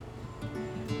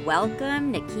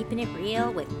Welcome to Keeping It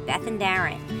Real with Beth and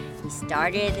Darren. We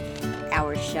started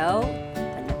our show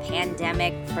when the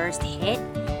pandemic first hit,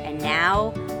 and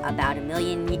now, about a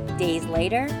million days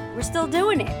later, we're still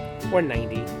doing it. Or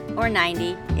 90. Or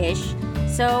 90-ish.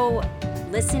 So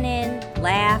listen in,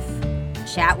 laugh,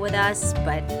 chat with us,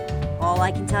 but all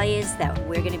I can tell you is that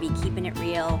we're going to be keeping it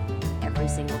real every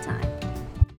single time.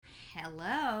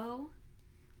 Hello.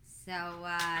 So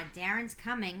Darren's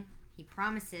coming. He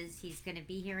promises he's going to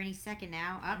be here any second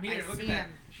now. I'm here. Look at that.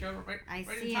 Show right I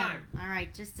right see in time. him. All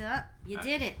right, just you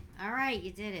did it. All right, you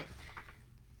did it.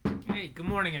 Hey, good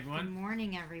morning, everyone. Good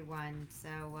morning, everyone. So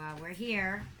we're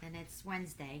here, and it's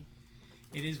Wednesday.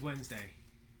 It is Wednesday,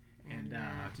 and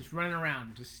just running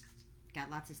around, just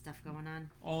got lots of stuff going on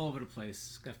all over the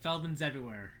place. Got Feldmans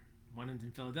everywhere. One is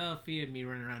in Philadelphia, me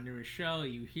running around near a show.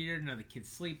 You here? Another kid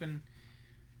sleeping.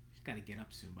 He's got to get up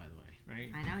soon, by the way.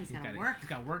 Right? I know he's got to work. He's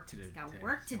got work to do. He's got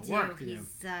work to do.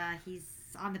 He's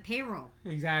on the payroll.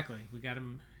 Exactly. We got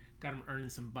him earning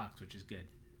some bucks, which is good.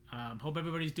 Hope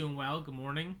everybody's doing well. Good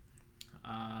morning.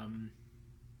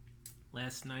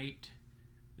 Last night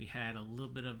we had a little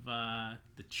bit of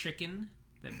the chicken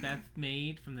that Beth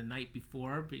made from the night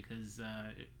before because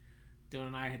Dylan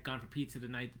and I had gone for pizza the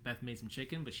night that Beth made some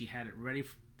chicken, but she had it ready,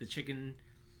 the chicken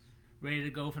ready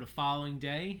to go for the following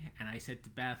day, and I said to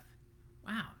Beth,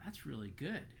 "Wow, that's really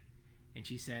good." And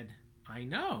she said, "I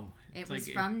know." It was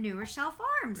from New Rochelle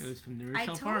Farms. It was from New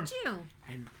Rochelle Farms. I told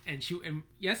you. And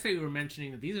yesterday we were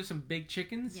mentioning that these are some big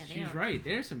chickens. Yeah, She's right.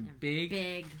 There's some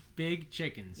big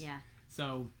chickens. Yeah.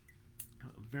 So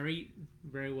very,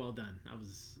 very well done. I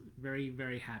was very,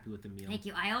 very happy with the meal. Thank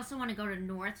you. I also want to go to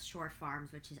North Shore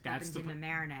Farms, which is up in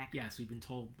Mamaroneck. Yes, we've been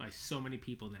told by so many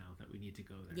people now that we need to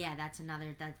go there. Yeah, that's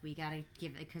another that we got to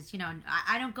give, because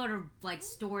I don't go to like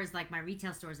stores like my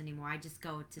retail stores anymore. I just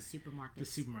go to supermarkets.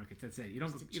 The supermarkets, that's it. You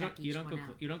don't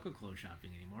go clothes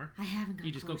shopping anymore. I haven't gone.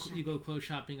 You go clothes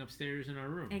shopping upstairs in our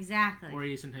room. Exactly.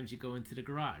 Or sometimes you go into the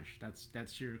garage.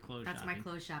 That's your clothes shopping. That's my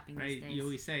clothes shopping right? these days. You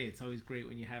always say it's always great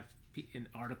when you have an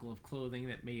article of clothing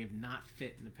that may have not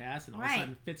fit in the past and all of a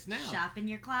sudden fits now. Shop in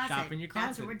your closet. Shop in your closet.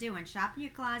 That's what we're doing. Shop in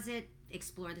your closet.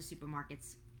 Explore the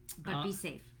supermarkets, but be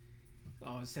safe.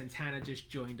 Oh, Santana just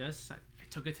joined us. I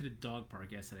took her to the dog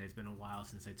park yesterday. It's been a while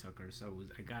since I took her, so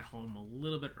I got home a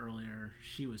little bit earlier.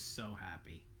 She was so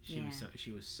happy. She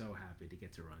was so happy to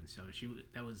get to run. So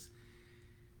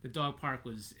the dog park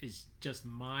is just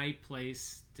my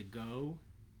place to go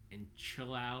and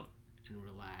chill out and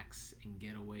relax and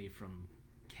get away from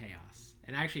chaos.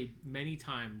 And actually, many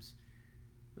times,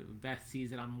 when Beth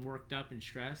sees that I'm worked up and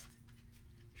stressed,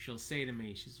 she'll say to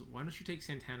me, "Why don't you take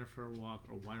Santana for a walk,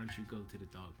 or why don't you go to the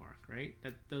dog park?" Right?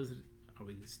 Are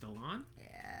we still on?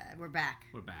 Yeah, we're back.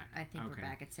 We're back. I think we're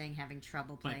back. It's saying having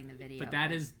trouble playing the video. But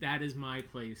that is my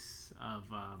place of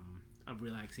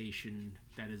relaxation.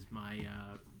 That is my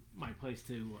place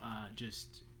to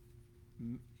just.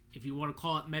 If you want to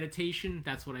call it meditation,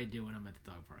 that's what I do when I'm at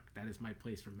the dog park. That is my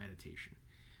place for meditation.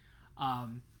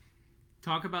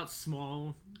 Talk about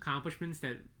small accomplishments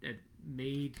that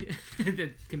made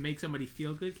that can make somebody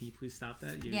feel good. Can you please stop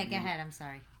that? Go ahead. I'm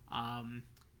sorry.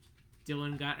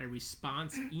 Dylan got a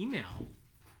response email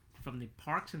from the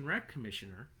Parks and Rec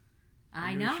Commissioner,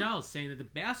 Rochelle, saying that the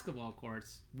basketball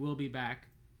courts will be back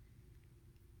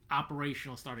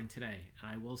operational starting today. And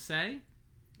I will say,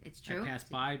 it's true.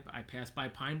 I passed by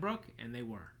Pine Brook, and they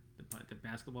were the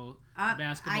basketball.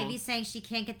 Ivy's saying she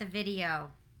can't get the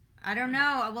video. I don't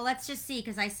know. Well, let's just see,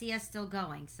 because I see us still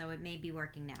going, so it may be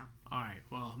working now. All right.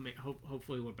 Well,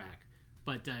 hopefully we're back.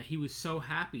 But he was so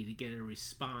happy to get a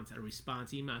response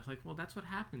email. I was like, well, that's what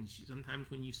happens.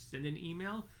 Sometimes when you send an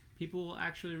email, people will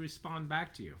actually respond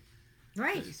back to you.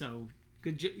 Right. So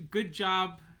good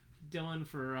job, Dylan,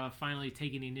 for finally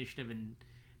taking the initiative and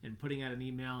putting out an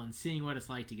email and seeing what it's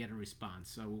like to get a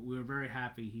response. So we were very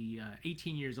happy. He,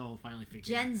 18 years old, finally figured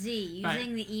Gen Z,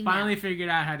 using the email. Finally figured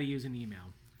out how to use an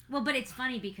email. Well, but it's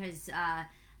funny because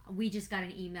we just got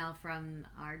an email from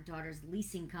our daughter's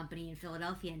leasing company in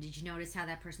Philadelphia, and did you notice how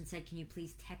that person said, "Can you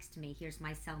please text me? Here's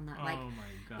my cell number." Oh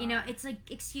my God! It's like,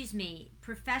 excuse me,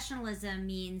 professionalism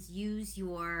means use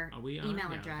your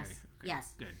email address. Okay.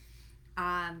 Yes. Good.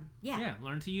 Yeah.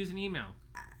 Learn to use an email.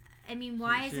 I mean,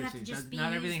 why does it have to just be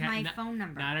my phone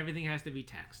number? Not everything has to be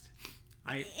text.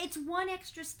 It's one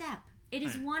extra step. It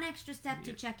is one extra step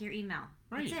to check your email.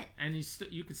 Right. That's it.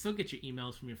 And you can still get your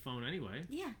emails from your phone anyway.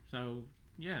 Yeah. So,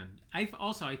 yeah. I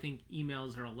think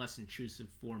emails are a less intrusive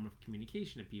form of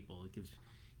communication to people. It gives,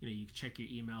 you can check your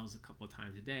emails a couple of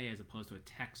times a day as opposed to a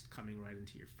text coming right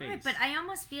into your face. Right, but I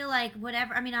almost feel like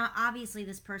obviously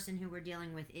this person who we're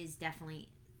dealing with is definitely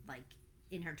like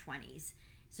in her 20s.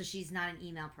 so she's not an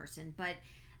email person. But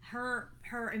her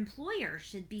employer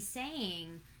should be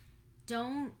saying,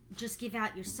 don't just give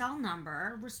out your cell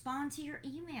number. Respond to your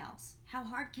emails. How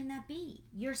hard can that be?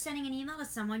 You're sending an email to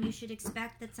someone. You should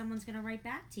expect that someone's going to write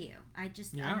back to you. I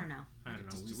don't know. I don't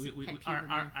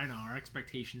know. I know our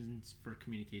expectations for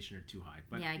communication are too high.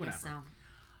 But yeah, I whatever. guess so.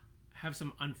 Have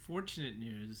some unfortunate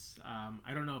news.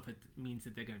 I don't know if it means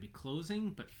that they're going to be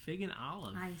closing, but Fig and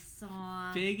Olive. I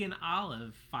saw. Fig and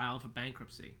Olive filed for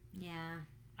bankruptcy. Yeah.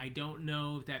 I don't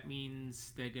know if that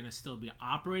means they're going to still be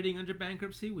operating under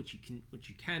bankruptcy, which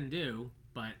you can do,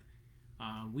 but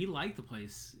we like the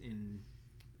place in.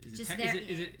 Is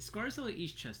it Scarsdale or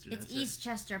Eastchester? It's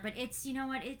Eastchester, but it's, you know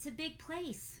what? It's a big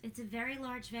place. It's a very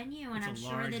large venue, and I'm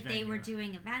sure that they were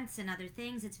doing events and other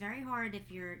things. It's very hard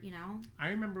if you're, I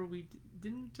remember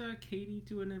didn't Katie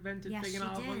do an event at Fig and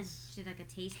Olive once? She did like a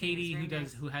tasting. Katie,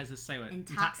 who has a site,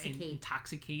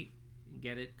 Intoxicate.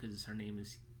 Get it? Because her name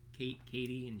is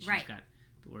Katie, and she's got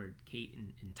the word Kate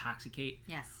and Intoxicate.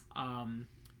 Yes.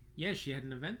 Yeah, she had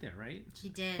an event there, right? She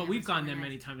did. But we've gone there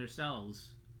many times ourselves.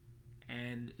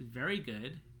 And very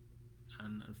good.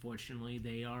 And unfortunately,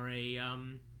 they are a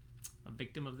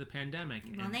victim of the pandemic.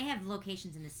 Well, and they have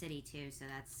locations in the city too, so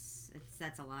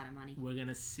that's a lot of money. We're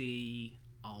gonna see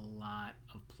a lot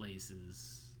of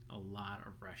places, a lot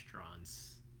of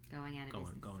restaurants going out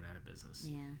of business.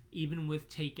 Yeah. Even with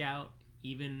takeout,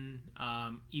 even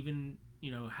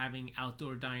having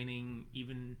outdoor dining,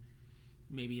 even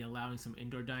maybe allowing some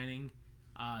indoor dining.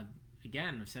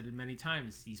 Again, I've said it many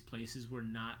times. These places were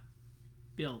not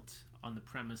built on the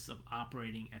premise of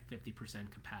operating at 50%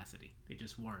 capacity. They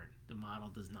just weren't. The model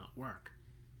does not work.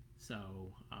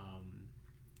 So,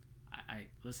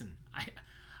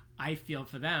 I feel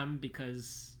for them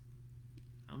because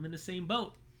I'm in the same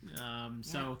boat.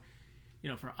 So,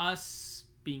 for us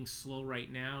being slow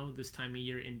right now, this time of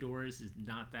year indoors is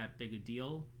not that big a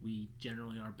deal.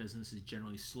 Our business is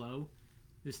generally slow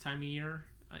this time of year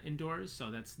indoors,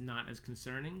 so that's not as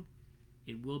concerning.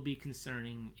 It will be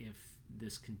concerning if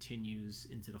this continues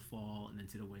into the fall and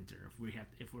into the winter.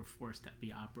 If we're forced to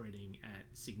be operating at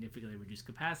significantly reduced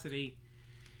capacity,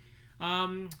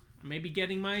 maybe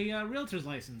getting my realtor's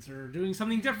license or doing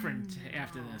something different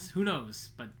after this. Who knows?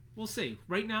 But we'll see.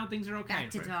 Right now, things are okay. Back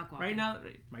to dog walking. Right now,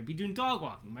 might be doing dog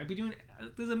walking. Might be doing.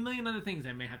 There's a million other things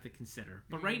I may have to consider.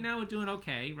 But right now, we're doing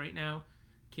okay. Right now,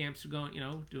 camps are going.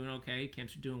 Doing okay.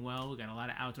 Camps are doing well. We got a lot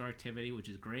of outdoor activity, which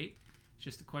is great. It's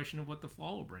just a question of what the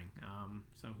fall will bring.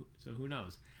 So who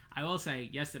knows? I will say,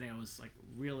 yesterday I was like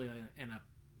really in a,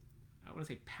 I don't want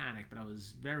to say panic, but I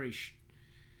was very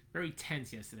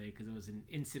tense yesterday because there was an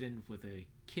incident with a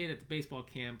kid at the baseball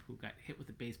camp who got hit with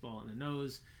a baseball in the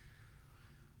nose.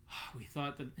 We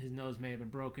thought that his nose may have been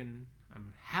broken.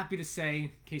 I'm happy to say,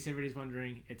 in case everybody's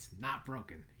wondering, it's not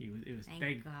broken. It was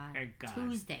thank God.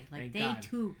 Tuesday, like day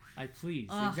 2. Please,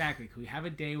 exactly. Could we have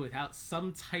a day without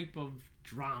some type of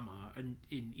drama in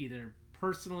either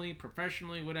personally,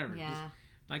 professionally, whatever? Yeah. Just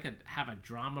like have a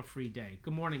drama-free day.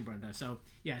 Good morning, Brenda. So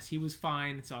yes, he was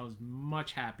fine. So I was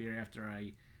much happier after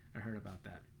I heard about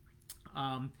that.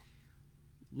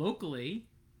 Locally,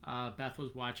 Beth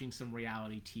was watching some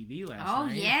reality TV last night. Oh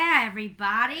yeah,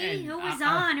 everybody! And, who was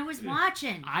on? Who was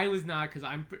watching? I was not, because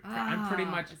I'm pretty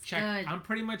much checked. I'm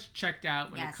pretty much checked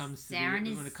out when it comes to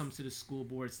when it comes to the school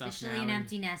board stuff. Officially now. An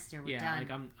empty nester. We're done.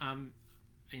 Like I'm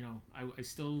I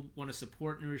still want to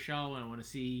support New Rochelle and I want to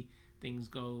see things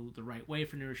go the right way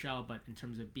for New Rochelle. But in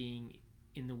terms of being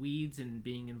in the weeds and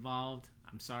being involved,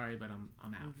 I'm sorry, but I'm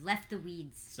out. We've left the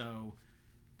weeds. So.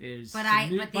 But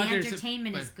the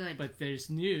entertainment is good. But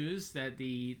there's news that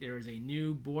there is a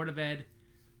new Board of Ed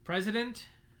president,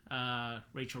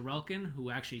 Rachel Relkin,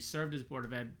 who actually served as Board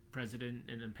of Ed president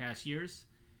in the past years,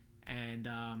 and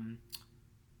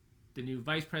the new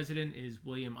vice president is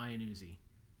William Iannuzzi.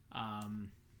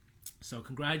 So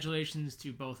congratulations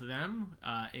to both of them.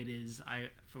 It is,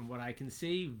 from what I can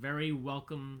see, very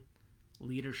welcome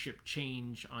leadership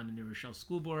change on the New Rochelle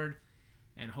School Board.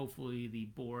 And hopefully the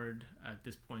board, at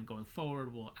this point going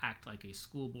forward, will act like a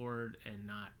school board and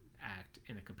not act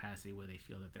in a capacity where they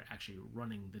feel that they're actually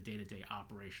running the day-to-day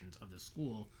operations of the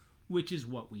school, which is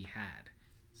what we had.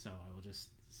 So I will just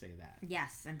say that.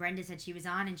 Yes, and Brenda said she was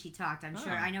on and she talked. I'm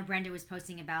sure. I know Brenda was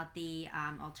posting about the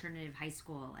alternative high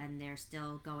school, and they're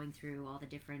still going through all the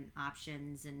different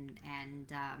options, and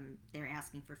they're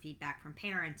asking for feedback from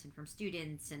parents and from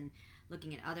students and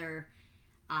looking at other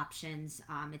options.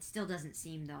 It still doesn't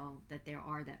seem though that there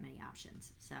are that many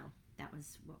options. So that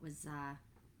was what was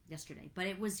yesterday. But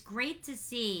it was great to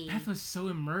see. Beth was so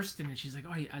immersed in it. She's like,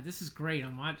 "Oh, yeah, this is great.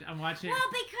 I'm watching." Well,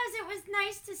 because it was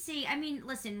nice to see. I mean,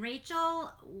 listen,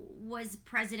 Rachel was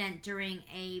president during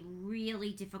a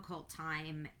really difficult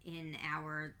time in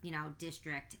our,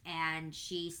 district, and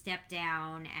she stepped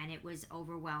down, and it was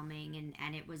overwhelming,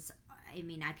 and it was. I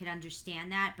mean, I could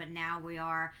understand that, but now we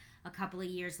are a couple of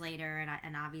years later,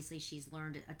 and obviously she's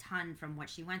learned a ton from what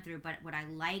she went through. But what I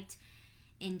liked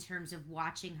in terms of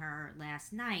watching her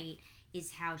last night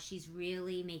is how she's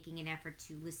really making an effort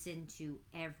to listen to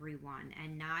everyone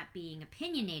and not being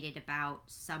opinionated about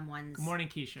someone's. Good morning,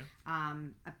 Keisha.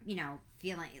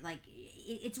 Feeling like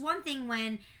it's one thing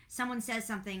when someone says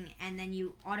something and then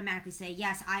you automatically say,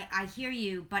 yes, I hear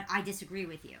you, but I disagree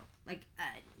with you. Like,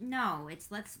 no, it's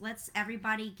let's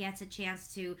everybody gets a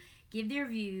chance to give their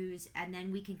views, and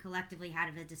then we can collectively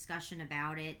have a discussion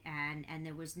about it. And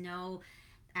there was no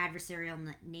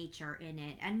adversarial nature in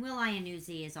it. And Will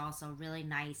Iannuzzi is also a really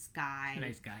nice guy.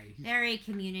 Nice guy. Very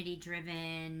community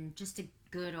driven. Just a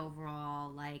good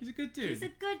overall. He's a good dude. He's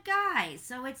a good guy.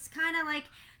 So it's kind of like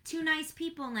two nice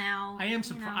people now. I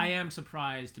am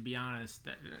surprised, to be honest.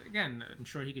 That, again, I'm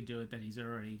sure he could do it. That he's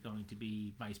already going to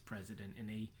be vice president in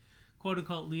a quote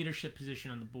unquote leadership position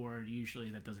on the board. Usually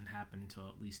that doesn't happen until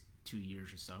at least 2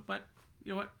 years or so. But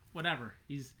you know what? Whatever.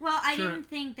 I didn't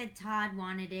think that Todd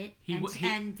wanted it,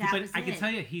 and that was it. I can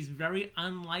tell you, he's very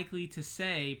unlikely to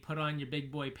say, "Put on your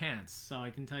big boy pants." So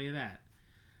I can tell you that.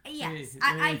 Yes,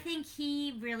 I think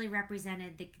he really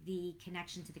represented the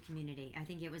connection to the community. I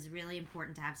think it was really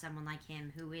important to have someone like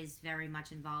him who is very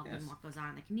much involved in what goes on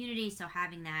in the community. So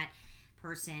having that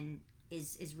person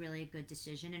is really a good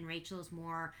decision. And Rachel is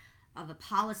more of a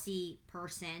policy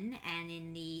person, and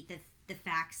in the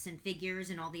facts and figures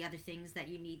and all the other things that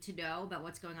you need to know about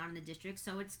what's going on in the district.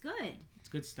 So it's good. It's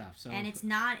good stuff. So, and it's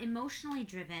not emotionally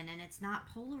driven, and it's not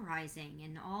polarizing,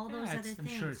 and all those other things. I'm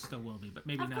sure it still will be, but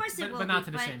maybe of not. Course it will but not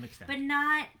be, to the same extent. But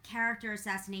not character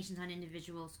assassinations on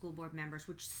individual school board members,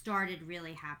 which started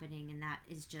really happening, and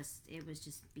it was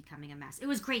just becoming a mess. It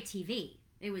was great TV.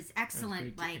 It was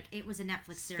excellent. It was a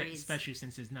Netflix series, especially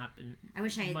since there's not been I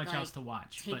wish I had, much else to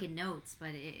watch. Taken notes, but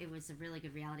it was a really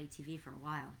good reality TV for a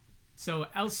while. So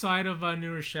outside of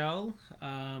New Rochelle,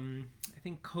 I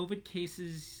think COVID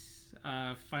cases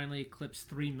finally eclipsed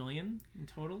 3 million in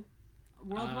total.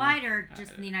 Worldwide or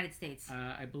just in the United States?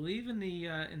 I believe in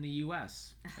the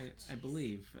U.S. I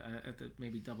believe. I have to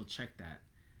maybe double check that.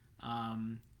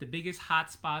 The biggest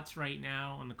hot spots right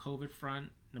now on the COVID front,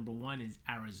 number 1 is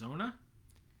Arizona.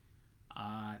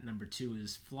 Number 2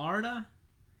 is Florida.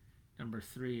 Number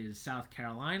 3 is South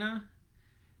Carolina.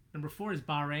 Number 4 is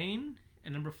Bahrain.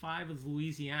 And number 5 is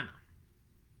Louisiana.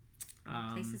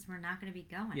 Places we're not going to be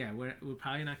going. Yeah, we're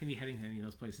probably not going to be heading to any of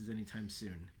those places anytime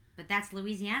soon. But that's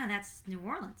Louisiana. That's New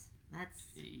Orleans. That's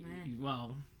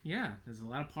well, yeah. There's a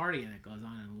lot of partying that goes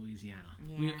on in Louisiana.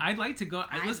 Yeah. I'd like to go.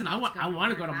 Listen, I want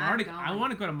to go to Mardi. I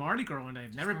want to go to Mardi Gras one day.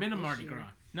 I've never been to Mardi Gras.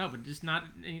 No, but just not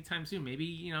anytime soon.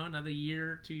 Maybe another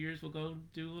year, 2 years, we'll go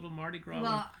do a little Mardi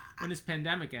Gras when this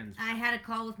pandemic ends. I had a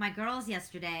call with my girls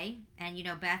yesterday, and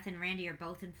Beth and Randy are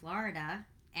both in Florida,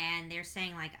 and they're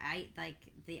saying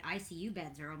the ICU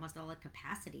beds are almost all at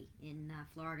capacity in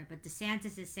Florida. But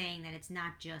DeSantis is saying that it's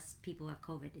not just people who have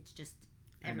COVID; it's just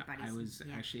everybody's. I was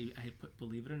actually,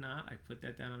 believe it or not, I put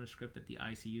that down on the script that the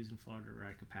ICUs in Florida are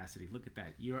at capacity. Look at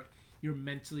that. You're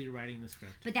mentally writing the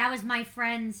script. But that was my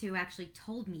friends who actually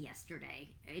told me yesterday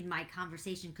in my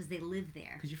conversation because they live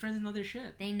there. Because your friends know their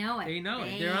shit. They know it. They know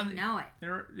it. They know it.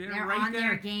 They're right on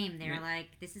their game. They're like,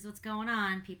 this is what's going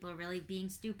on. People are really being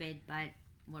stupid, but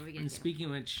what are we going to do? And speaking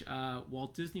of which,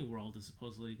 Walt Disney World is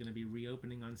supposedly going to be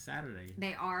reopening on Saturday.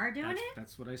 They are doing it?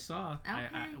 That's what I saw. Okay.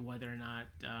 Whether or not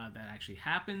that actually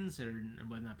happens or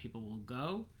whether or not people will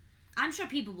go. I'm sure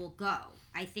people will go.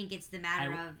 I think it's the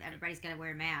matter of everybody's got to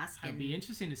wear a mask. It'd be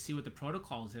interesting to see what the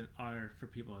protocols are for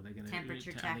people. Are they going to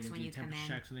temperature checks when you come in?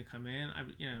 Temperature checks when they come in.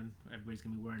 Everybody's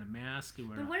going to be wearing a mask.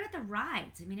 But what about the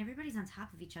rides? I mean, everybody's on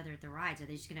top of each other at the rides. Are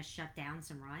they just going to shut down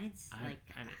some rides?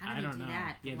 How do they do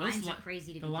that? Yeah, the lines are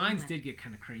crazy to begin with. The lines did get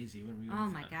kind of crazy when we. Oh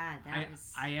my God,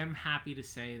 I am happy to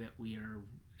say that we are.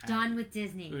 Done with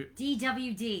Disney.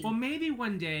 DWD. Well, maybe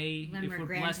one day,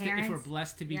 if we're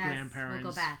blessed to be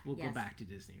grandparents, we'll go back to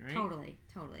Disney, right? Totally.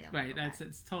 Right,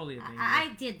 it's totally a thing. I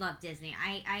did love Disney.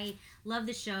 I love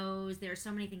the shows. There are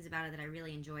so many things about it that I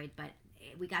really enjoyed, but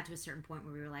we got to a certain point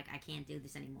where we were like, I can't do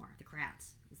this anymore. The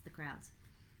crowds. It's the crowds.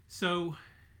 So,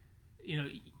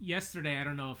 yesterday, I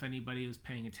don't know if anybody was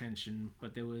paying attention,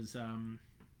 but there was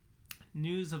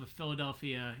news of a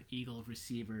Philadelphia Eagles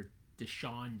receiver,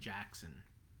 Deshaun Jackson,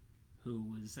 who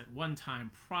was at one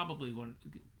time probably one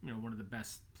of the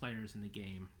best players in the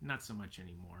game. Not so much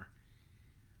anymore.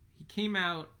 He came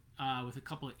out with a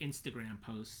couple of Instagram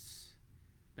posts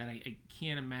that I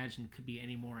can't imagine could be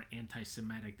any more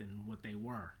anti-Semitic than what they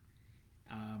were.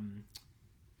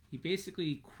 He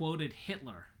basically quoted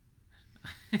Hitler.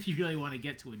 If you really want to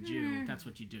get to a Jew, that's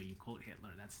what you do. You quote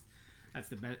Hitler.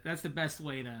 That's the best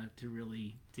way to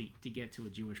really get to a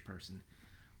Jewish person.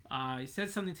 He said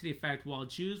something to the effect, while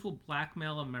Jews will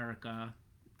blackmail America,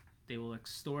 they will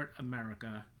extort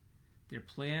America. Their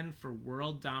plan for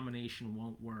world domination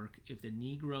won't work if the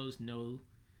Negroes know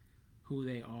who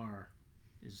they are,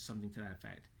 is something to that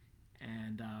effect.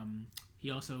 And he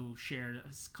also shared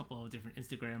a couple of different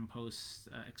Instagram posts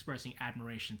expressing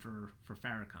admiration for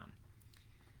Farrakhan.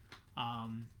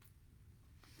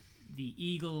 The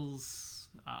Eagles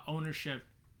ownership,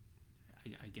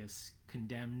 I guess,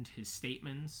 condemned his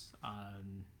statements,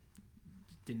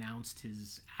 denounced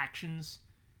his actions,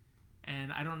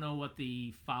 and I don't know what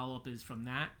the follow-up is from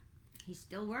that. He's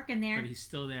still working there. But he's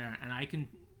still there, and I can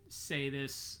say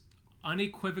this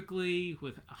unequivocally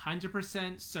with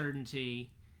 100%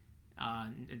 certainty.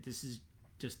 This is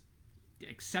just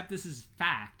accept this as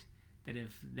fact, that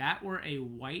if that were a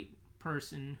white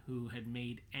person who had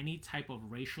made any type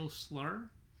of racial slur,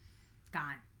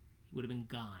 gone. He would have been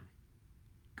gone.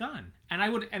 And I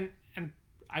wouldn't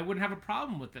have a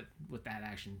problem with that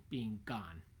action being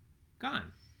gone.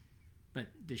 But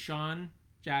Deshaun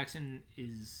Jackson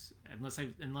is,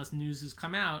 unless news has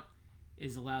come out,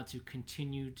 is allowed to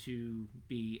continue to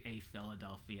be a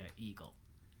Philadelphia Eagle.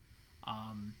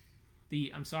 I'm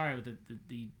sorry,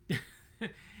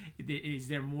 is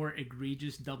there more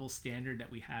egregious double standard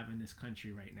that we have in this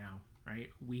country right now? Right?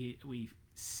 We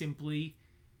simply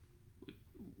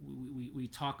we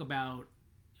talk about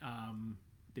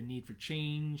the need for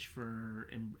change, for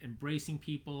embracing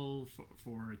people,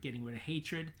 for getting rid of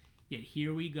hatred. Yet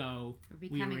here we go. We're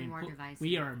becoming more divisive.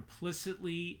 We are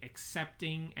implicitly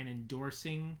accepting and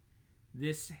endorsing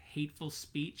this hateful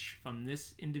speech from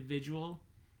this individual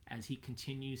as he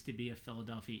continues to be a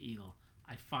Philadelphia Eagle.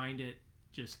 I find it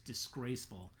just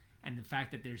disgraceful. And the fact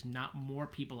that there's not more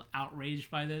people outraged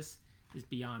by this is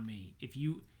beyond me. If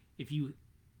you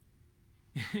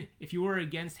are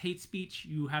against hate speech,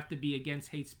 you have to be against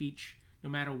hate speech no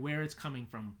matter where it's coming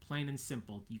from, plain and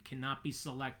simple. You cannot be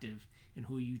selective in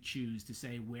who you choose to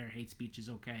say where hate speech is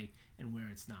okay and where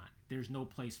it's not. There's no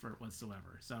place for it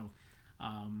whatsoever. So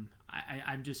I'm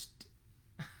just,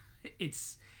 it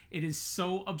is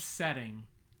so upsetting.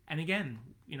 And again,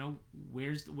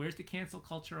 where's the cancel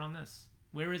culture on this?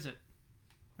 Where is it?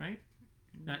 Right?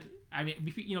 I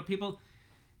mean, people,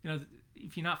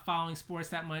 if you're not following sports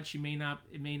that much, it may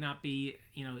not be,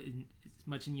 as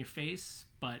much in your face,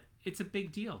 but it's a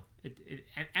big deal.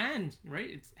 And right,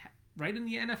 it's right in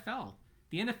the NFL.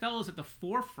 The NFL is at the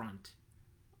forefront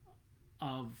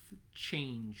of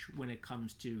change when it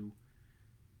comes to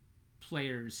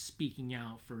players speaking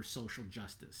out for social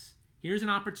justice. Here's an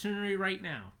opportunity right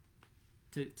now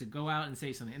to go out and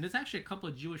say something. And there's actually a couple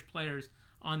of Jewish players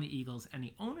on the Eagles, and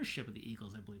the ownership of the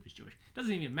Eagles, I believe, is Jewish. It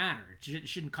doesn't even matter. It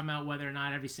shouldn't come out whether or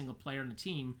not every single player on the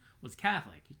team was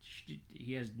Catholic.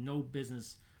 He has no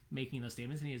business making those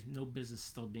statements, and he has no business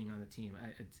still being on the team.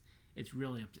 It's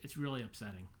really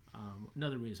upsetting.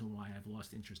 Another reason why I've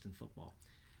lost interest in football.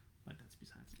 But that's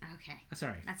besides it. Okay.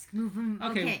 Sorry. Let's move on.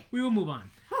 Okay. We will move on.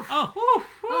 Whew.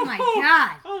 Oh my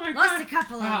God. Oh my Lost God. a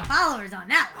couple of followers on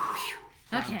that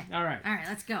one. Okay. All right,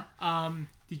 let's go.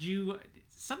 Did you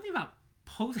something about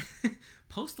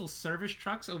postal service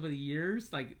trucks over the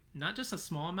years, like not just a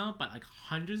small amount, but like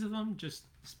hundreds of them just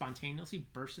spontaneously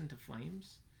burst into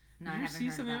flames? No, Did I you haven't see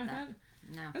heard something about like that.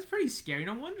 No. That's pretty scary.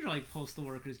 No wonder like postal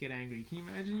workers get angry. Can you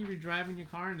imagine if you're driving your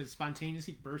car and it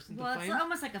spontaneously bursts into flames? Well, it's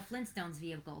almost like a Flintstones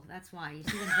vehicle. That's why you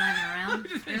see them driving around.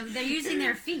 They're using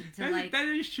their feet to that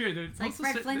is true. It's like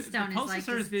Fred Flintstone is like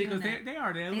service vehicles. doing that. They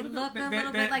are. They look a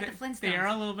little bit like the Flintstones. They are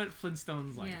a little bit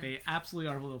Flintstones-like. Yeah. They absolutely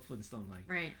are a little Flintstone-like.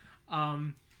 Right.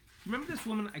 Remember this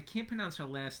woman? I can't pronounce her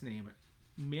last name.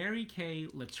 Mary Kay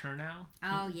Letourneau.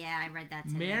 Oh yeah, I read that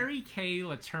today. Mary Kay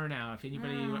Letourneau. If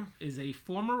anybody is a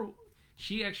former,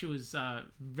 she actually was a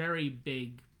very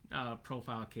big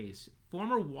profile case.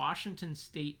 Former Washington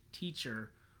State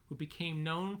teacher who became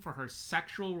known for her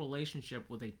sexual relationship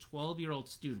with a 12-year-old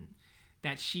student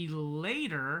that she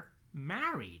later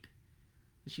married.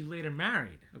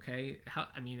 Okay, how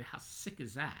sick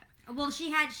is that? Well,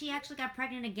 she actually got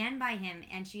pregnant again by him,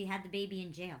 and she had the baby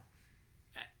in jail.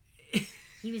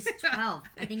 He was 12.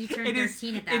 I think he turned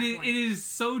 13 at that point. It is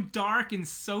so dark and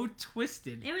so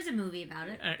twisted. There was a movie about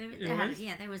it.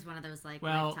 There was one of those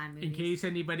Lifetime movies. In case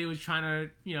anybody was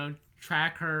trying to,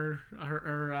 track her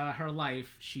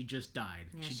life, she just died.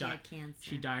 Yeah, she she died. had cancer.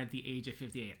 She died at the age of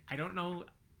 58. I don't know.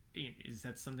 Is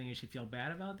that something you should feel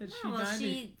bad about that she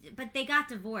died? But they got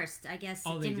divorced. I guess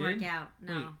Oh, it they didn't did? work out.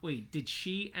 No. Wait. Did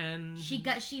she and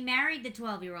She married the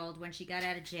 12-year-old when she got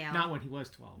out of jail. not when he was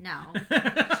 12? No.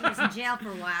 She was in jail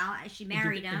for a while. She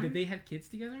married him. Did they have kids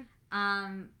together?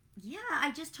 Yeah,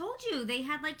 I just told you they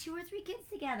had like 2 or 3 kids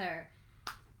together.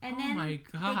 And then my they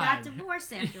God. got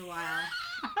divorced after a while.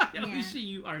 Alicia,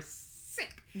 you are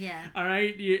sick. Yeah. All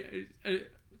right.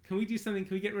 Can we do something?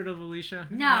 Can we get rid of Alicia?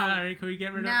 No. All right. Can we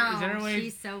get rid of? No. Is there a way?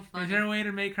 She's so funny. Is there a way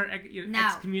to make her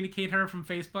excommunicate her from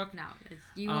Facebook? No.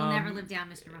 You will never live down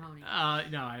Mr. Mahoney.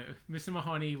 No. Mr.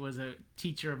 Mahoney was a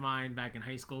teacher of mine back in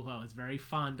high school who I was very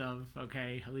fond of.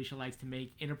 Okay, Alicia likes to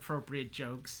make inappropriate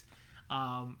jokes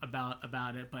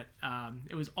about it, but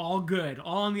it was all good,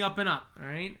 all on the up and up. All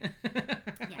right.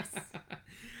 Yes.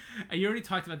 You already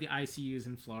talked about the ICUs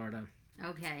in Florida.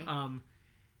 Okay.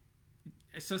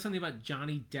 I saw something about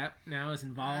Johnny Depp now is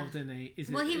involved in a.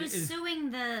 He was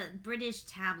suing the British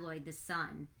tabloid The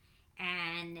Sun,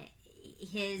 and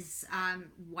his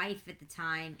wife at the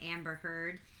time, Amber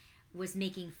Heard, was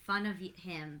making fun of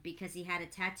him because he had a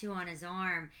tattoo on his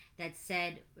arm that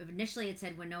said, initially it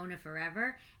said Winona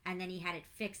Forever, and then he had it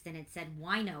fixed and it said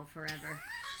Wino Forever.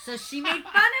 So she made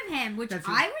fun of him, which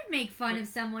I would make fun of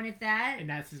someone if that. And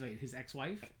that's his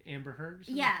ex-wife, Amber Heard?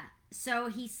 Yeah. So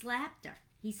he slapped her.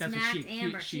 He smacked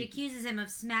Amber. She accuses him of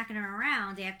smacking her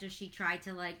around after she tried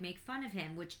to make fun of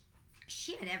him, which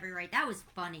she had every right. That was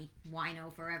funny.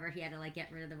 Wino Forever. He had to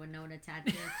get rid of the Winona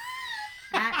tattoo.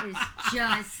 That is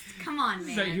just, come on,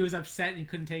 man. So he was upset and he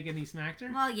couldn't take it and he smacked her?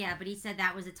 Well, yeah, but he said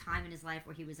that was a time in his life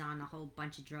where he was on a whole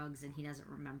bunch of drugs and he doesn't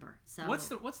remember. So what's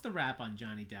the rap on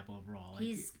Johnny Depp overall?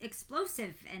 He's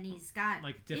explosive and he's got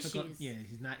difficult. issues. Yeah,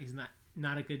 he's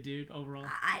not a good dude overall.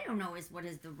 I don't know what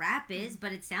the rap is,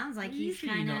 but it sounds like he's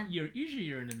kind of. Usually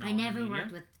you're in the. I never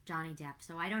worked with Johnny Depp,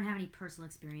 so I don't have any personal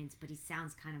experience. But he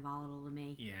sounds kind of volatile to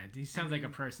me. Yeah, he sounds like a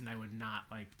person I would not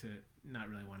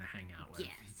really want to hang out with. Yeah,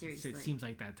 seriously. It seems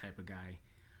like that type of guy.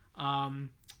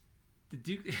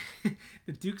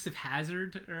 The Dukes of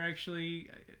Hazzard are actually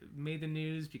made the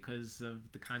news because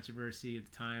of the controversy at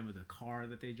the time with the car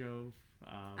that they drove.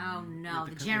 Oh no,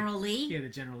 the General Lee? Yeah, the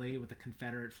General Lee with the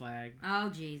Confederate flag.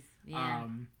 Oh jeez, yeah.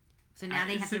 So now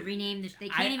they have to rename they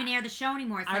can't even air the show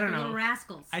anymore. It's like the Little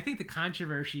Rascals. I think the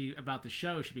controversy about the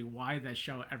show should be why that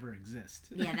show ever exists.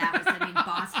 Yeah, that was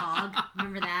Boss Hog.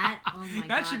 Remember that? Oh my god.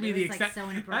 That should be the extent. So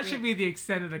that should be the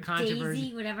extent of the controversy.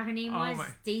 Daisy, whatever her name was,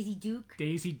 Daisy Duke.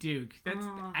 Daisy Duke. That's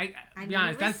I mean, be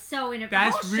honest. That's so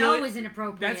inappropriate. The whole show is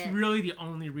inappropriate. That's really the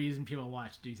only reason people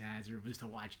watch Dukes of Hazzard was to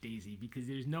watch Daisy because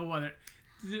there's no other.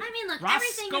 I mean, look,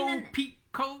 Roscoe everything Pete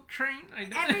Coltrane.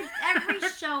 Every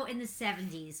show in the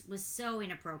 70s was so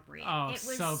inappropriate. Oh, it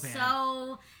was so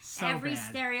bad. So every bad.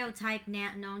 stereotype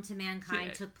known to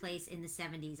mankind took place in the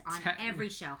 70s on every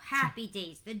show. Happy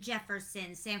Days, The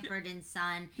Jeffersons, Sanford and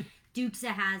Son, Dukes of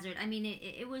Hazzard. I mean,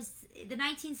 it was the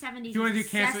 1970s was a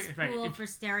cesspool for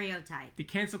stereotype. The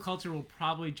cancel culture will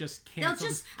probably just cancel.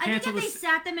 I think if they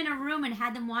sat them in a room and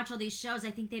had them watch all these shows,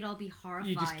 I think they'd all be horrified.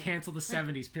 You just cancel the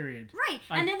 70s period. Right.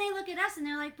 And then they look at us and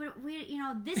they're like, but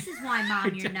this is why,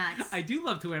 Mom, you're nuts. I do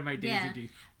love to wear my Daisy Duke.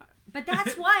 But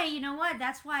that's why, you know what?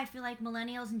 That's why I feel like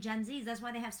millennials and Gen Zs, that's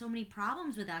why they have so many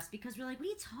problems with us. Because we're like, what are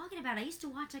you talking about? I used to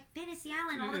watch Fantasy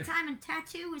Island all the time and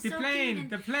Tattoo was so cute.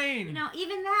 The plane.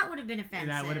 Even that would have been offensive.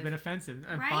 That would have been offensive.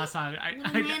 Right? Boss Hog.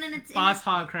 Boss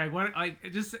Hog Craig.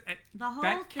 The whole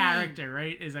that thing. character,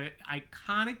 right, is an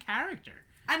iconic character.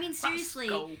 I mean, seriously,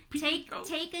 take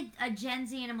a Gen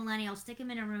Z and a millennial, stick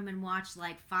them in a room and watch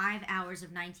 5 hours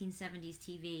of 1970s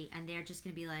TV, and they're just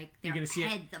going to be like, their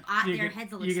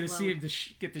heads will explode. You're going to see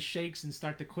it get the shakes and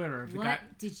start to quiver.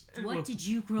 What did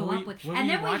you grow up with? And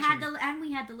then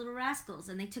we had the Little Rascals,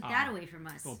 and they took that away from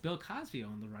us. Well, Bill Cosby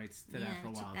owned the rights to that for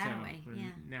a while, took that away. Yeah.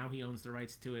 Now he owns the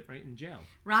rights to it right in jail.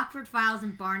 Rockford Files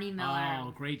and Barney Miller.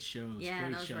 Oh, great shows. Yeah,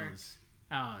 great those shows.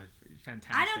 Oh,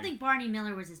 fantastic. I don't think Barney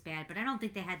Miller was as bad, but I don't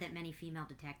think they had that many female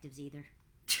detectives either.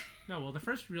 No, well, the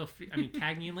first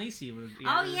Cagney and Lacey was.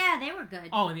 Yeah, they were good.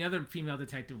 Oh, and the other female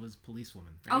detective was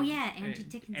Policewoman. Right? Oh yeah, Angie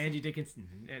Dickinson. Angie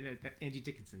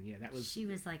Dickinson. Yeah, that was. She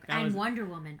was Wonder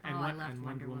Woman. I loved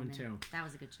Wonder Woman too. That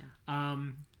was a good show.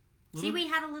 See, we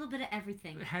had a little bit of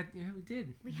everything. We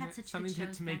did. We had such something good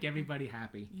shows to make everybody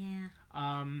happy. Yeah.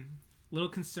 Little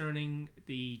concerning,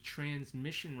 the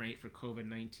transmission rate for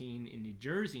COVID-19 in New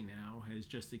Jersey now has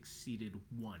just exceeded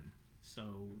 1. So,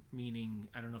 meaning,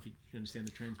 I don't know if you understand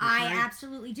the transmission I rate.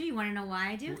 absolutely do. You want to know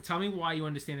why I do? Well, tell me why you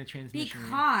understand the transmission rate.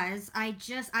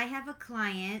 Because I have a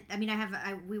client. I mean,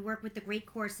 we work with the Great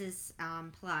Courses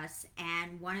Plus,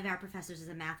 and one of our professors is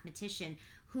a mathematician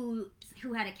who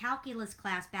had a calculus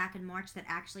class back in March that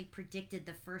actually predicted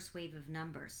the first wave of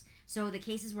numbers. So the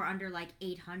cases were under like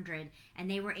 800, and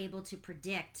they were able to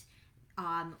predict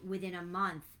within a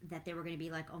month that there were going to be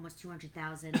like almost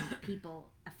 200,000 people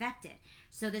affected.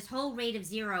 So this whole rate of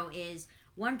zero is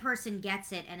one person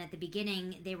gets it, and at the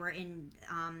beginning they were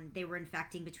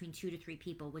infecting between 2 to 3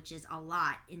 people, which is a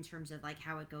lot in terms of like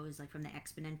how it goes like from the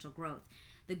exponential growth.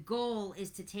 The goal is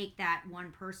to take that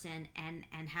one person and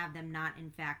have them not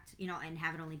infect, and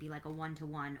have it only be like a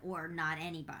 1-to-1 or not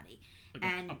anybody. Like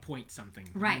and a point something.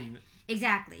 Right. I mean,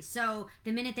 exactly. So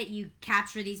the minute that you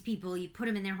capture these people, you put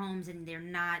them in their homes and they're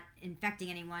not infecting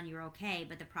anyone, you're okay.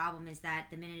 But the problem is that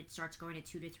the minute it starts going to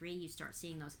 2 to 3, you start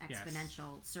seeing those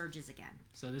exponential surges again.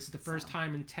 So this is the first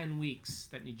time in 10 weeks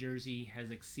that New Jersey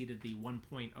has exceeded the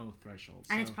 1.0 threshold.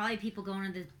 And it's probably people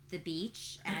going to the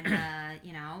beach and,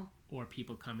 or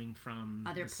people coming from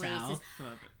other the places. South.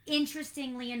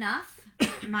 Interestingly enough,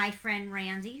 my friend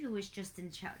Randy, who was just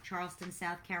in Charleston,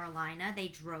 South Carolina, they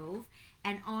drove,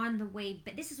 and on the way,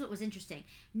 but this is what was interesting.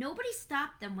 Nobody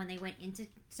stopped them when they went into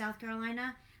South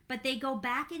Carolina, but they go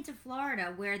back into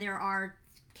Florida where there are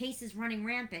cases running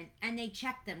rampant, and they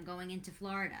check them going into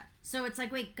Florida. So it's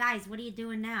like, wait, guys, what are you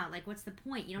doing now? Like, what's the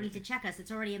point? You don't need to check us.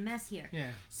 It's already a mess here.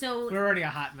 Yeah. So we're already a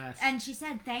hot mess. And she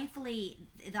said, thankfully,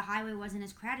 the highway wasn't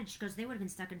as crowded. She goes, they would have been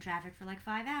stuck in traffic for like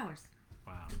 5 hours.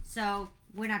 Wow. So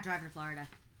we're not driving to Florida.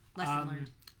 Lesson learned.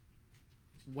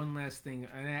 One last thing,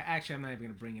 and actually, I'm not even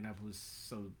going to bring it up. It was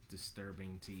so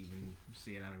disturbing to even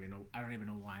see it. I don't even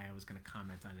know why I was going to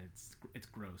comment on it. It's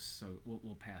gross. So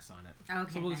we'll pass on it.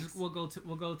 Okay. So we'll go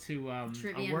to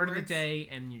Trivia a word of words. the day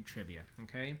and your trivia.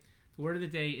 Okay. The word of the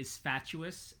day is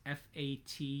fatuous.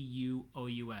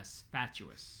 Fatuous.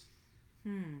 Fatuous.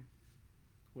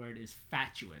 Word is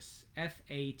fatuous.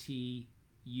 Fatuous.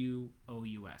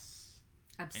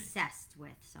 Obsessed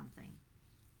with something.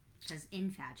 Because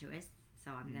infatuous. So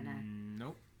I'm gonna.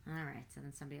 Nope. All right. So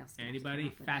then somebody else.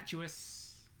 Anybody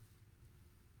fatuous?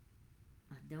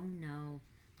 I don't know.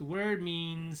 The word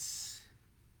means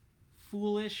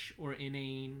foolish or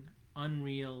inane,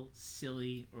 unreal,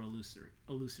 silly, or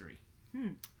illusory.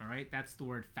 All right, that's the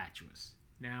word fatuous.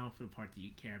 Now for the part that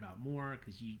you care about more,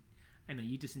 because I know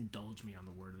you just indulge me on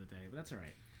the word of the day, but that's all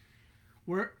right.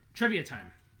 We're trivia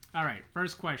time. All right,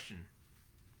 first question.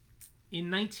 In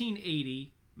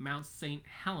 1980, Mount St.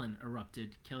 Helen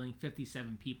erupted, killing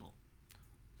 57 people.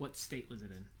 What state was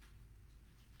it in?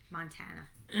 Montana.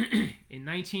 In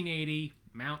 1980,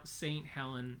 Mount St.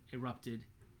 Helen erupted,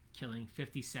 killing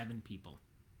 57 people.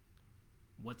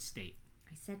 What state?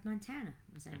 I said Montana.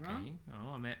 Was I wrong? Oh,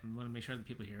 I want to make sure that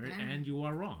people hear it, Yeah. and you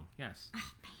are wrong. Yes. Oh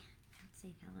man, Mount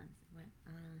St. Helens.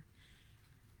 I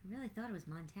really thought it was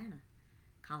Montana.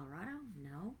 Colorado?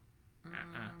 No.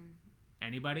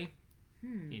 Anybody?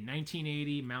 In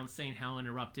 1980, Mount St. Helen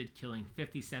erupted, killing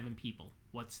 57 people.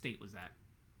 What state was that?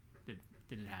 Did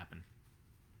it happen?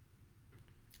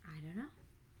 I don't know.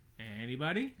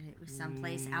 Anybody? It was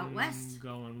someplace out west.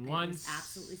 Going It once. was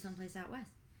absolutely someplace out west.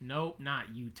 Nope,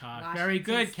 not Utah. Washington Very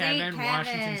good, State, Kevin.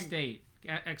 Washington State.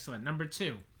 Excellent. Number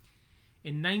 2.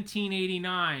 In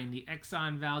 1989, the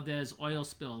Exxon Valdez oil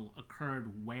spill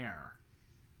occurred where?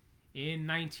 In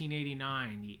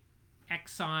 1989, the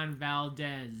Exxon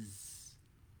Valdez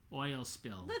oil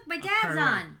spill. Look, my dad's occurred.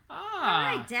 on. Ah. All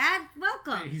right, Dad.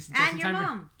 Welcome. And your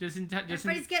mom.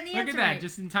 Everybody's getting the Look answer at that. right.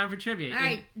 Just in time for trivia. All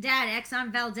right, Dad.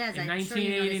 Exxon Valdez. In I'm sure you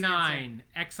know this answer. 1989,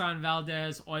 Exxon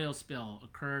Valdez oil spill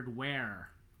occurred where?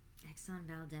 Exxon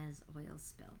Valdez oil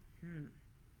spill.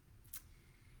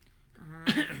 I'm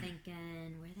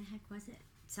thinking, where the heck was it?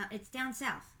 So it's down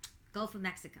south, Gulf of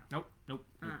Mexico, Nope.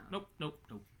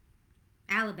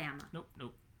 Alabama,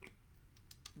 Nope.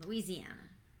 Louisiana,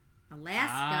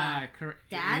 Alaska.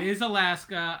 Dad? It is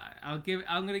Alaska. I'm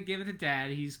going to give it to Dad.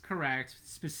 He's correct.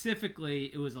 Specifically,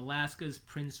 it was Alaska's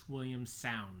Prince William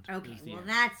Sound. Okay, was the well answer.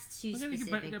 that's too We're gonna give-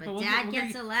 specific, but but we're Dad gonna-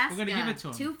 gets Alaska. we're gonna give it to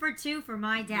him. 2 for 2 for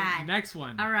my dad. Next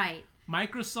one. All right.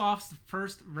 Microsoft's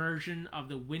first version of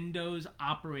the Windows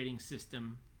operating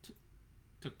system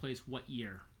took place what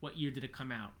year? What year did it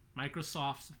come out?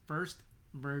 Microsoft's first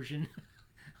version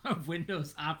of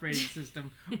Windows operating system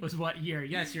was what year?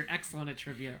 Yes, you're excellent at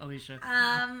trivia, Alicia.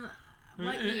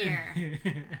 What year?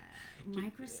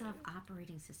 Microsoft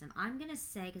operating system. I'm gonna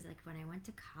say because like when I went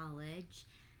to college,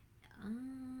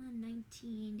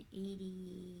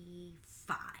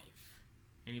 1985.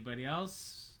 Anybody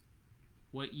else?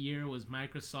 What year was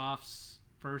Microsoft's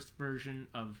first version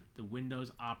of the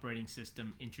Windows operating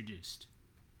system introduced?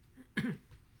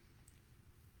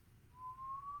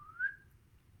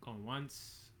 Going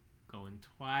once, going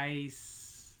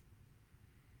twice.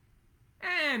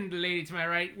 And the lady to my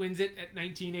right wins it at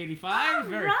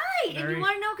 1985. Right. And you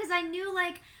want to know, because I knew,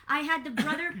 like, I had the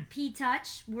Brother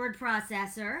P-Touch word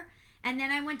processor, and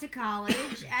then I went to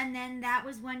college, and then that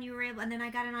was when you were able, and then I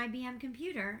got an IBM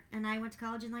computer, and I went to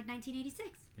college in, like,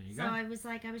 1986. There you So go. I was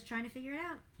trying to figure it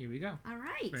out. Here we go. All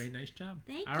right. Very nice job.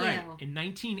 Thank All you. right. In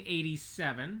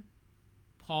 1987,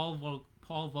 Paul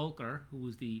Volcker, who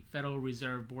was the Federal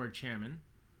Reserve Board chairman,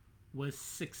 was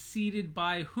succeeded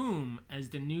by whom as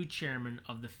the new chairman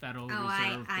of the Federal Reserve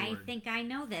Board? I think I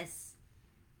know this.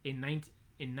 In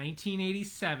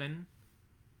 1987,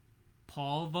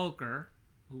 Paul Volcker,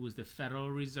 who was the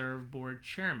Federal Reserve Board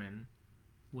chairman,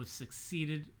 was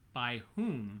succeeded by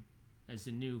whom as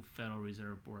the new Federal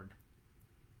Reserve Board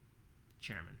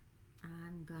chairman?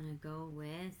 I'm going to go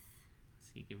with...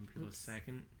 See, give people a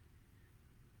second.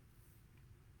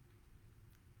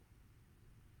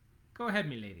 Go ahead,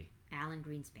 milady. Alan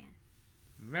Greenspan.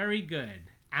 Very good.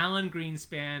 Alan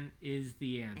Greenspan is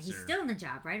the answer. And he's still in the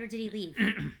job, right? Or did he leave?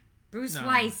 Bruce No,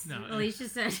 Weiss. no. Alicia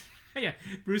said. Yeah,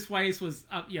 Bruce Weiss was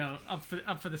up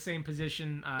for the same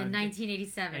position In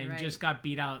 1987, and right? just got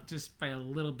beat out just by a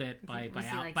little bit by Was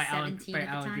he, like, Alan 17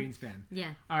 at the time? Greenspan. Yeah.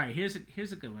 All right, here's a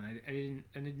good one. I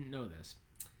didn't know this.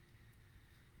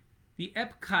 The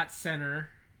Epcot Center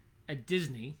at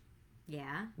Disney,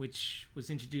 Yeah. which was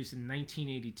introduced in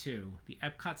 1982. The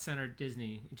Epcot Center at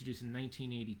Disney, introduced in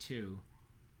 1982.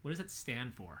 What does that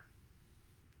stand for?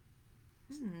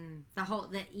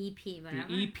 The EP, whatever.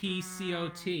 The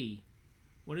EPCOT.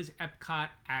 What does Epcot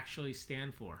actually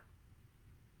stand for?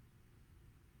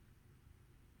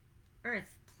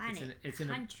 Earth, planet,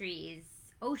 countries,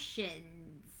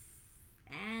 oceans,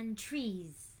 and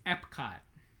trees. Epcot.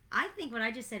 I think what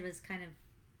I just said was kind of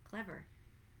clever.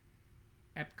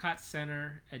 Epcot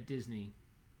Center at Disney.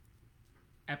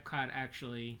 Epcot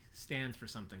actually stands for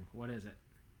something. What is it?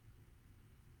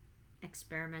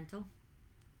 Experimental.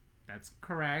 That's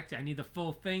correct. I need the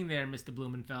full thing there, Mr.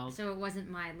 Blumenfeld. So it wasn't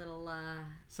my little,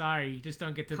 Sorry, you just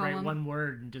don't get to write poem. one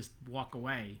word and just walk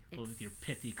away with your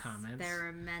pithy comments.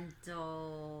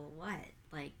 Experimental, what?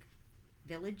 Like,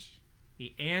 village?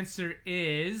 The answer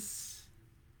is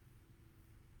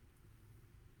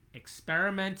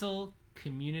Experimental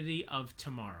Community of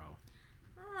Tomorrow.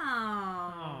 Oh.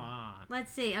 Aw.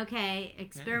 Let's see. Okay.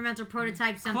 Experimental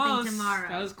prototype something Close. tomorrow.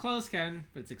 That was close, Ken.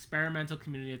 But it's Experimental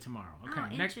Community of Tomorrow. Okay. Oh,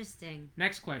 interesting.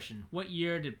 Next question. What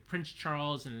year did Prince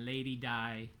Charles and Lady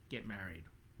Di get married?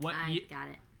 I got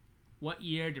it. What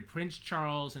year did Prince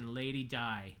Charles and Lady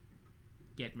Di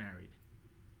get married?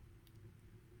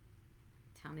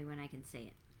 Tell me when I can say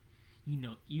it. You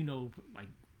know, like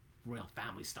royal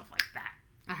family stuff like that.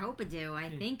 I hope I do. I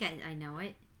think I know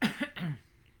it.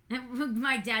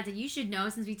 My dad said, you should know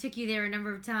since we took you there a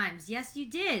number of times. Yes, you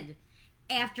did.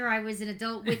 After I was an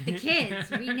adult with the kids.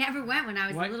 We never went when I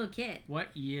was a little kid.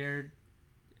 What year?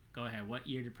 Go ahead. What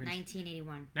year did Prince...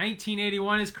 1981.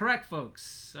 1981 is correct,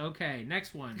 folks. Okay,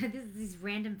 next one. These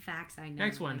random facts I know.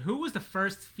 Next one. Who was the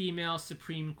first female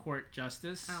Supreme Court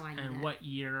justice? Oh, I know and that. what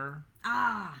year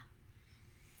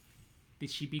did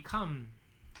she become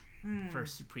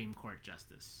first Supreme Court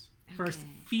justice? First Okay.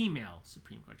 female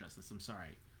Supreme Court justice. I'm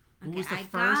sorry. Who Okay, was the I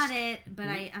first? got it, but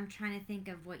I'm trying to think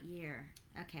of what year.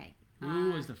 Okay.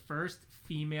 Who was the first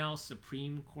female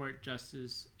Supreme Court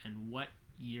justice, and what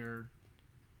year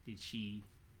did she?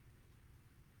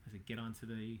 Does it get onto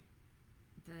the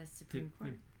Supreme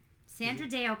Court? Sandra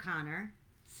Day O'Connor.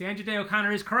 Sandra Day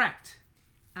O'Connor is correct.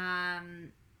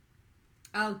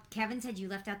 Oh, Kevin said you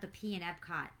left out the P in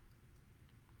Epcot.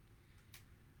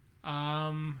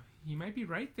 You might be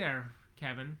right there,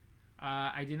 Kevin.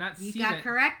 I did not You see got that.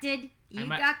 corrected. You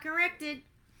got corrected.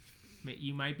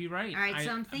 You might be right. All right, so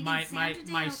I'm thinking my Sandra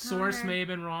Day my O'Connor. source may have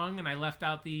been wrong, and I left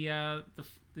out the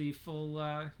full.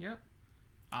 Yep.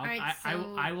 All right,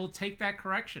 I will take that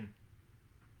correction.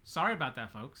 Sorry about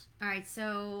that, folks. All right,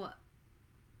 so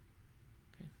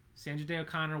Okay. Sandra Day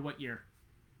O'Connor, what year?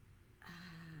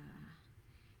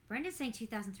 Brenda's saying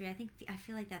 2003. I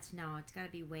feel like that's no. It's got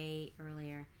to be way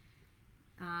earlier.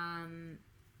 19.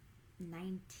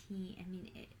 I mean,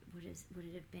 would it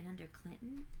have been under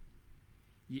Clinton?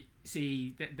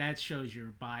 See, that shows your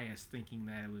bias, thinking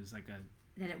that it was like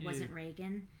That it wasn't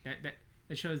Reagan.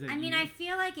 That shows that. I mean, I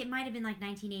feel like it might have been like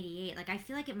 1988. Like I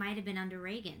feel like it might have been under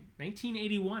Reagan.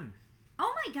 1981.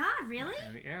 Oh my God! Really?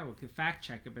 Yeah, we could fact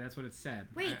check it, but that's what it said.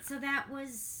 Wait, so that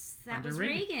was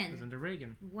Reagan. It was under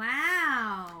Reagan.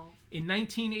 Wow. In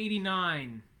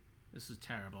 1989, This is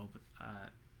terrible, but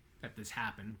that this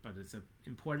happened, but it's an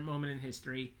important moment in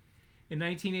history. In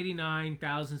 1989,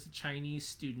 thousands of Chinese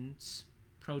students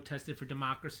protested for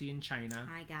democracy in China.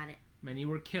 I got it. Many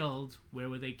were killed. Where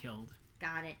were they killed?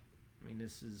 Got it. I mean,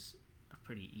 this is a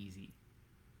pretty easy.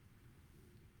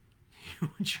 You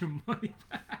want your money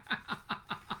back?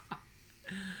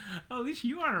 Oh, at least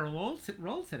you are on a roll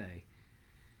today.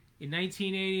 In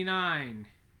 1989,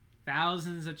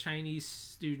 thousands of Chinese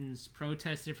students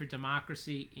protested for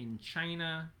democracy in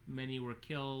China. Many were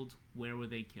killed. Where were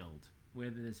they killed? Where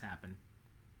did this happen?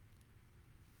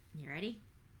 You ready?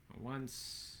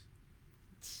 Once.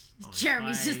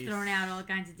 Jeremy's just twice. throwing out all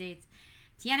kinds of dates.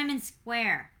 Tiananmen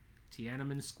Square.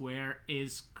 Tiananmen Square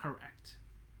is correct.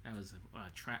 That was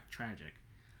tragic.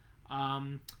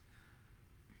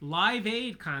 Live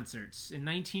Aid concerts in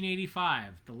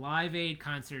 1985. The Live Aid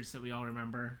concerts that we all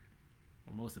remember,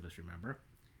 or most of us remember,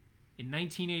 in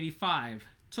 1985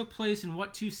 took place in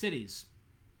what two cities?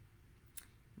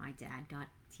 My dad got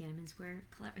Tiananmen Square.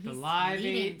 He's The Live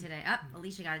leading Aid today. Oh,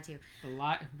 Alicia got it too. The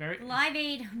Live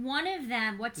Aid. One of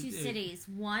them. What two cities?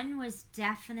 One was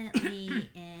definitely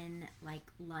in like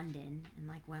London, in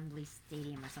like Wembley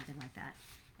Stadium or something like that,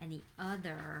 and the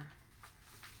other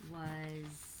was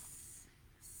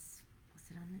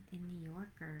it in New York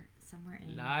or somewhere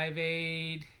in? Live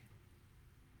Aid.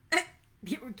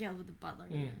 They were killed with the butler.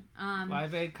 Yeah.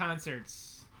 Live Aid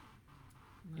concerts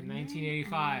in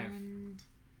 1985. And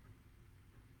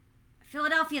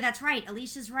Philadelphia. That's right.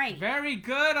 Alicia's right. Very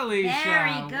good, Alicia.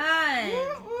 Very good.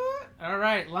 Woo, woo. All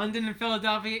right, London and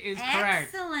Philadelphia is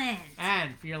correct. Excellent.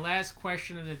 And for your last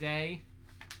question of the day,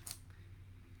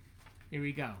 here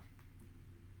we go.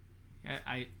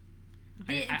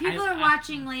 People are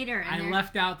watching later. I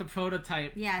left out the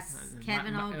prototype. Yes,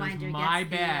 Kevin Allbinder gets my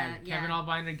bad. yeah. Kevin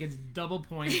Allbinder gets double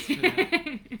points for that.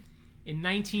 In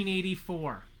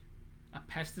 1984, a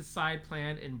pesticide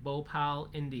plant in Bhopal,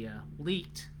 India,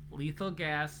 leaked lethal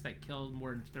gas that killed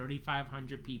more than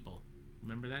 3,500 people.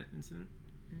 Remember that incident?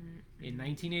 Mm-hmm. In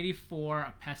 1984,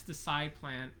 a pesticide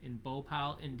plant in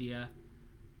Bhopal, India,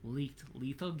 leaked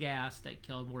lethal gas that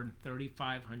killed more than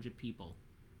 3,500 people.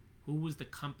 Who was the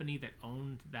company that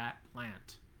owned that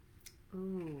plant?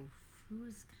 Ooh,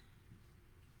 who's?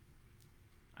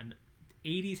 The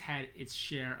 80s had its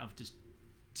share of just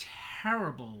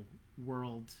terrible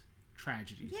world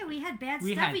tragedies. Yeah, we had bad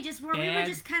We stuff. had We were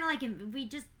just kind of like we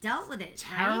just dealt with it.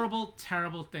 Terrible,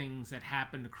 terrible things that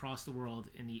happened across the world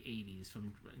in the 80s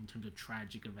in terms of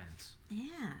tragic events. Yeah.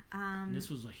 And this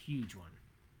was a huge one.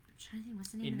 I'm trying to think, what's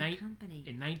the name of the company?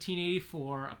 In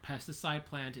 1984, a pesticide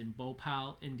plant in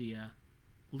Bhopal, India,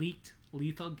 leaked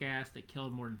lethal gas that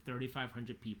killed more than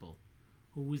 3,500 people.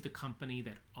 Who was the company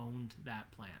that owned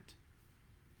that plant?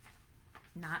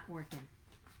 Not working.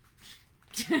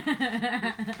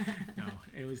 No,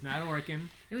 it was not working.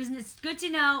 It's good to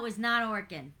know it was not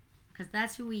working, because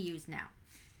that's who we use now.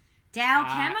 Dow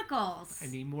Chemicals. I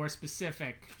need more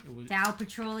specific. It was Dow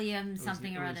Petroleum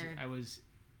something or other.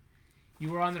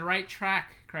 You were on the right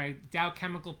track, Craig. Dow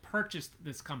Chemical purchased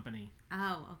this company.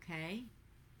 Oh, okay.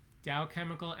 Dow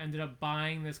Chemical ended up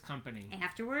buying this company.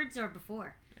 Afterwards or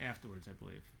before? Afterwards, I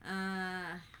believe.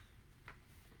 I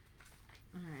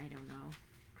don't know.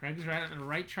 Craig is right on the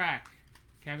right track.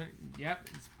 Kevin, yep.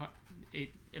 It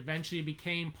eventually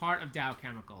became part of Dow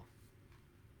Chemical.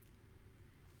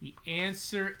 The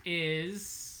answer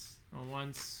is, going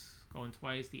once, going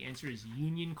twice, the answer is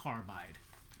Union Carbide.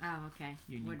 Oh, okay.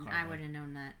 Carbide. I would have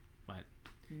known that. But,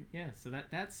 yeah, so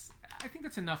that's, I think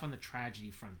that's enough on the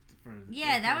tragedy front.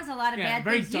 That was a lot of bad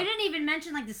things. You didn't even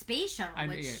mention, like, the space shuttle,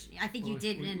 which I think you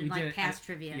did in, past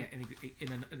trivia. Yeah,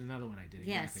 in another one I did.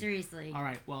 Yeah, exactly. seriously. All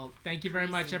right, well, thank you very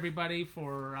much, everybody,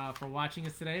 for watching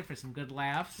us today, for some good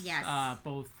laughs. Yes.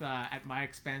 Both at my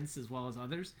expense as well as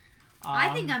others.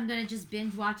 I think I'm going to just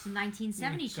binge watch the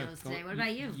 1970 shows today. What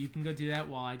about you? You can go do that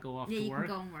while I go off to work. Yeah, you can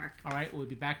go and work. All right, we'll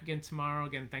be back again tomorrow.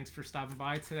 Again, thanks for stopping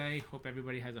by today. Hope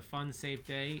everybody has a fun, safe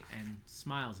day, and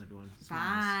smiles, everyone.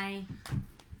 Smiles. Bye.